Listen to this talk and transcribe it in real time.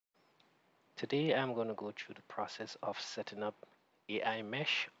Today I'm going to go through the process of setting up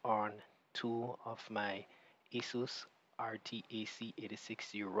AiMesh on two of my ASUS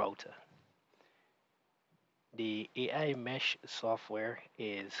RT-AC86U router. The AiMesh software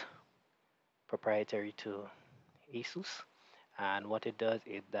is proprietary to ASUS, and what it does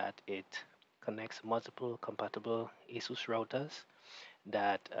is that it connects multiple compatible ASUS routers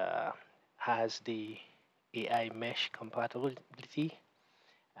that has the AiMesh compatibility,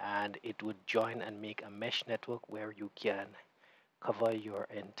 and it would join and make a mesh network where you can cover your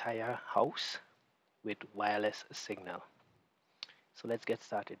entire house with wireless signal. So let's get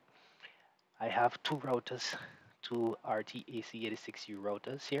started. I have two routers, two RT-AC86U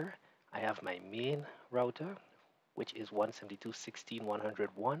routers here. I have my main router, which is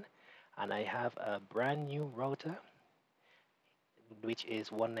 172.16.101, and I have a brand new router, which is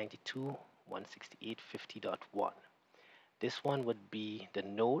 192.168.50.1. This one would be the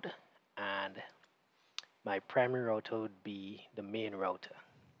node, and my primary router would be the main router.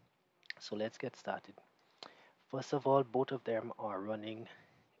 So let's get started. First of all, both of them are running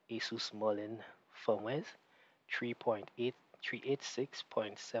ASUS Merlin firmware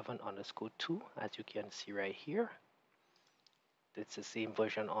 3.8386.7_2, as you can see right here. It's the same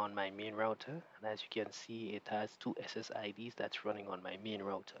version on my main router, and as you can see, it has two SSIDs that's running on my main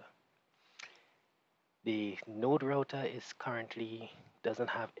router. The node router is currently doesn't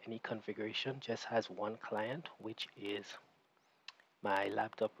have any configuration, just has one client, which is my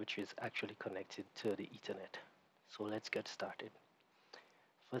laptop, which is actually connected to the Ethernet. So let's get started.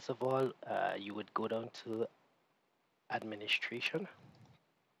 First of all, you would go down to administration,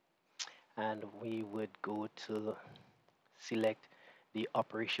 and we would go to select the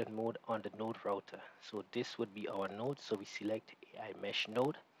operation mode on the node router. So this would be our node, so we select AiMesh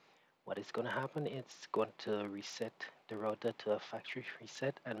node. What is going to happen, it's going to reset the router to a factory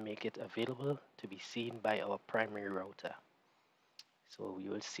reset and make it available to be seen by our primary router. So we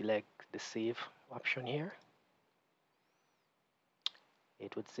will select the save option here.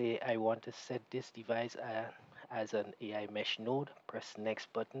 It would say I want to set this device as an AiMesh node. Press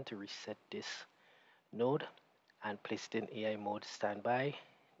next button to reset this node and place it in AI mode standby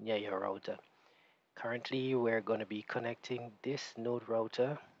near your router. Currently we're going to be connecting this node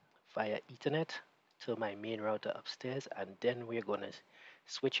router via Ethernet to my main router upstairs, and then we're going to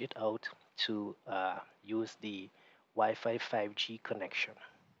switch it out to use the Wi-Fi 5G connection.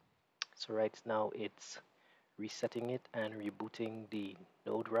 So right now it's resetting it and rebooting the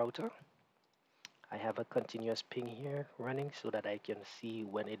node router. I have a continuous ping here running so that I can see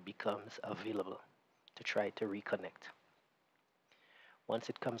when it becomes available to try to reconnect. Once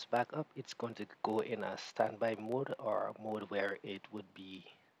it comes back up, it's going to go in a standby mode, or a mode where it would be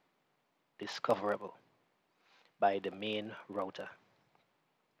discoverable by the main router.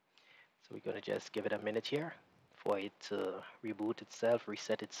 So we're going to just give it a minute here for it to reboot itself,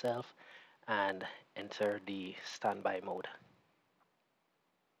 reset itself, and enter the standby mode.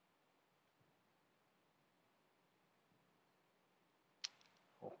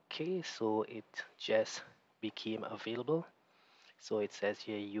 Okay, so it just became available. So it says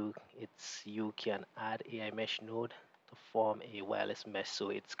here you can add AiMesh node to form a wireless mesh. So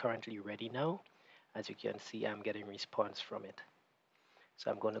it's currently ready now. As you can see, I'm getting response from it. So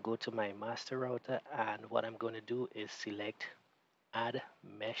I'm going to go to my master router, and what I'm going to do is select add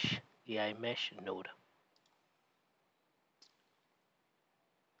mesh AiMesh node.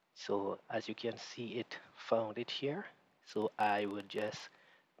 So as you can see, it found it here. So I will just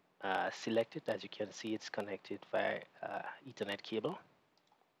select it. As you can see, it's connected via Ethernet cable.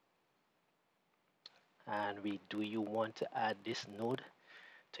 And do you want to add this node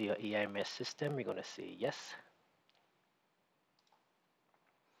to your AiMesh system? We're going to say yes.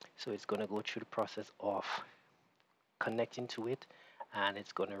 So it's going to go through the process of connecting to it, and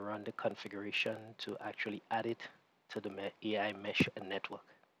it's going to run the configuration to actually add it to the AiMesh network.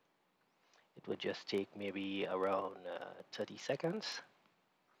 It would just take maybe around 30 seconds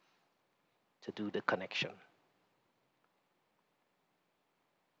to do the connection.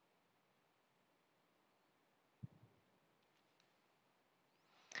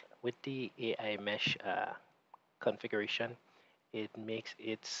 With the AiMesh configuration, it makes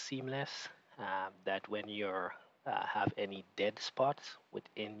it seamless that when you have any dead spots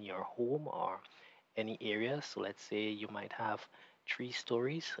within your home or any area, so let's say you might have 3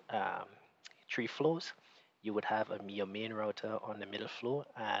 stories, 3 floors, you would have your main router on the middle floor,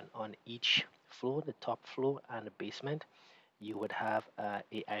 and on each floor, the top floor and the basement, you would have a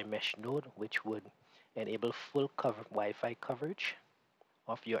AiMesh node, which would enable full Wi-Fi coverage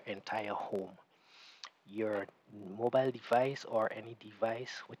of your entire home. your mobile device or any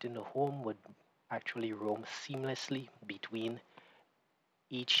device within the home would actually roam seamlessly between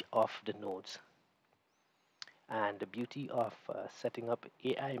each of the nodes. And the beauty of setting up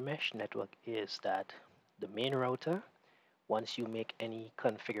AI mesh network is that the main router, once you make any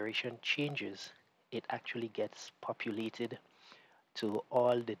configuration changes, it actually gets populated to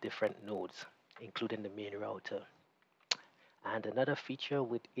all the different nodes, including the main router. And another feature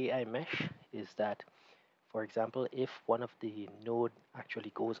with AI mesh is that, for example, if one of the node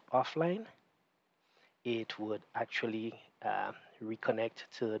actually goes offline, it would actually reconnect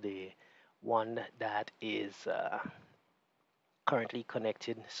to the one that is currently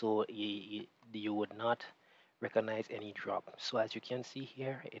connected, so you would not recognize any drop. So as you can see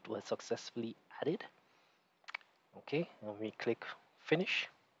here, it was successfully added. Okay, and we click finish.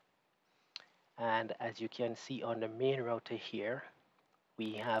 And as you can see on the main router here,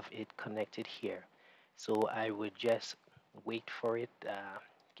 we have it connected here. So I would just wait for it,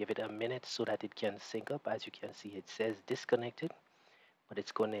 give it a minute so that it can sync up. As you can see, it says disconnected, but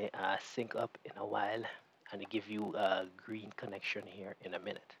it's going to sync up in a while and give you a green connection here in a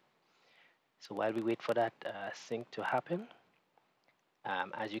minute. So while we wait for that sync to happen,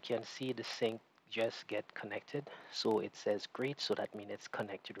 as you can see, the sync just get connected. So it says great, so that means it's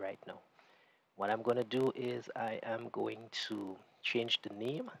connected right now. What I'm going to do is I am going to change the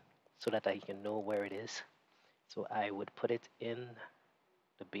name so that I can know where it is. So I would put it in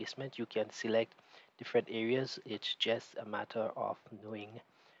the basement. You can select different areas. It's just a matter of knowing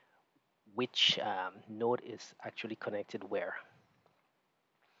which node is actually connected where.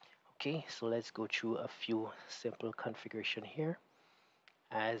 Okay, so let's go through a few simple configuration here.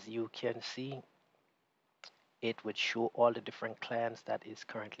 As you can see, it would show all the different clients that is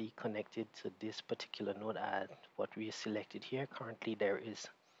currently connected to this particular node at what we selected here. Currently there is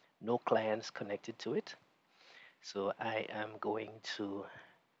no clients connected to it. So I am going to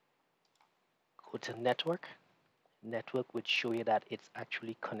go to network. Network would show you that it's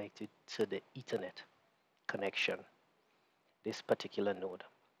actually connected to the Ethernet connection, this particular node.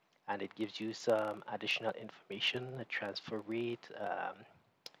 And it gives you some additional information, the transfer rate,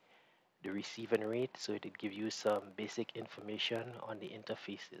 the receiving rate, so it will give you some basic information on the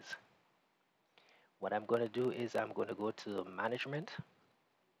interfaces. What I'm going to do is I'm going to go to management,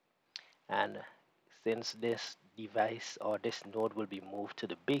 and since this device or this node will be moved to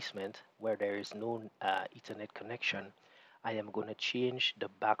the basement where there is no Ethernet connection, I am going to change the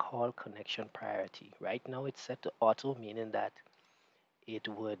backhaul connection priority. Right now it's set to auto, meaning that it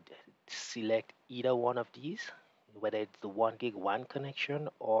would select either one of these, whether it's the 1 gig WAN connection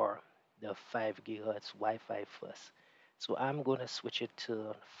or the 5 gigahertz Wi-Fi first. So I'm going to switch it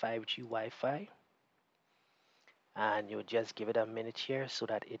to 5G Wi-Fi, and you just give it a minute here so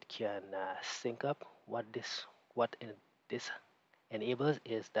that it can sync up. What this enables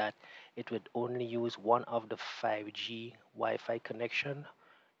is that it would only use one of the 5G Wi-Fi connection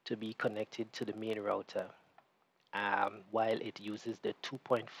to be connected to the main router, while it uses the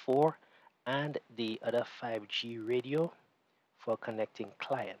 2.4 and the other 5G radio for connecting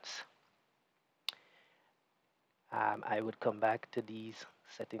clients. I would come back to these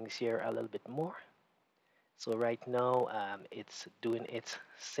settings here a little bit more. So right now it's doing its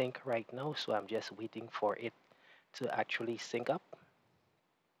sync right now, so I'm just waiting for it to actually sync up.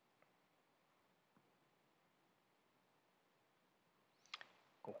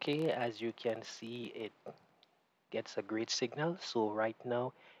 Okay, as you can see, it gets a great signal. So right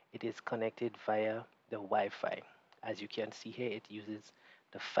now it is connected via the Wi-Fi. As you can see here, it uses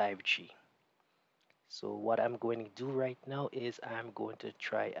the 5G. So what I'm going to do right now is I'm going to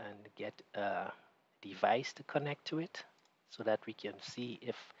try and get a device to connect to it so that we can see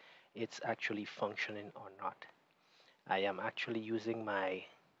if it's actually functioning or not. I am actually using my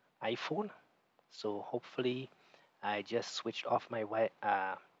iPhone, so hopefully I just switched off my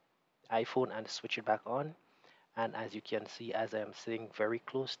iPhone and switch it back on. And as you can see, as I'm sitting very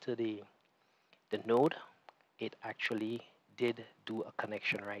close to the node, it actually did do a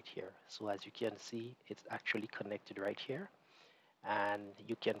connection right here. So as you can see, it's actually connected right here, and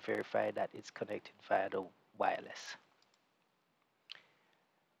you can verify that it's connected via the wireless.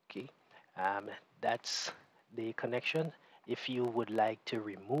 Okay, that's the connection. If you would like to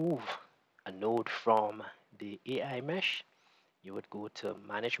remove a node from the AI mesh, you would go to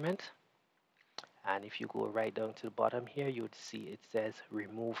management, and if you go right down to the bottom here, you would see it says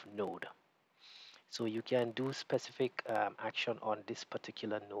remove node. So you can do specific action on this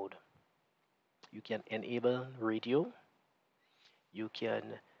particular node. You can enable radio, you can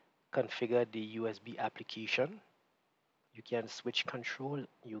configure the USB application, You can switch control,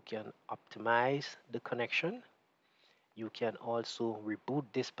 you can optimize the connection. You can also reboot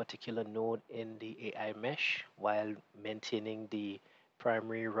this particular node in the AI mesh while maintaining the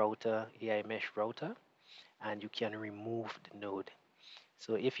primary router, AI mesh router, and you can remove the node.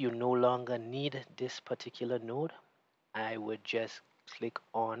 So if you no longer need this particular node, I would just click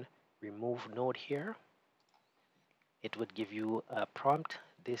on remove node here. It would give you a prompt.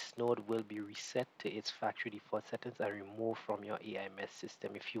 This node will be reset to its factory default settings and removed from your AiMesh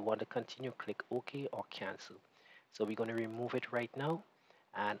system. If you want to continue, click OK or cancel. So we're going to remove it right now,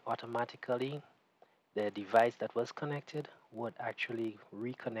 and automatically the device that was connected would actually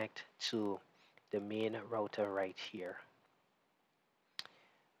reconnect to the main router right here.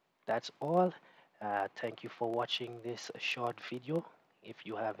 That's all. Thank you for watching this short video. If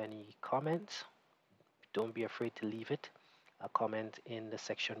you have any comments, don't be afraid to leave it a comment in the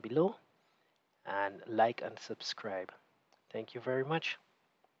section below, and like and subscribe. Thank you very much.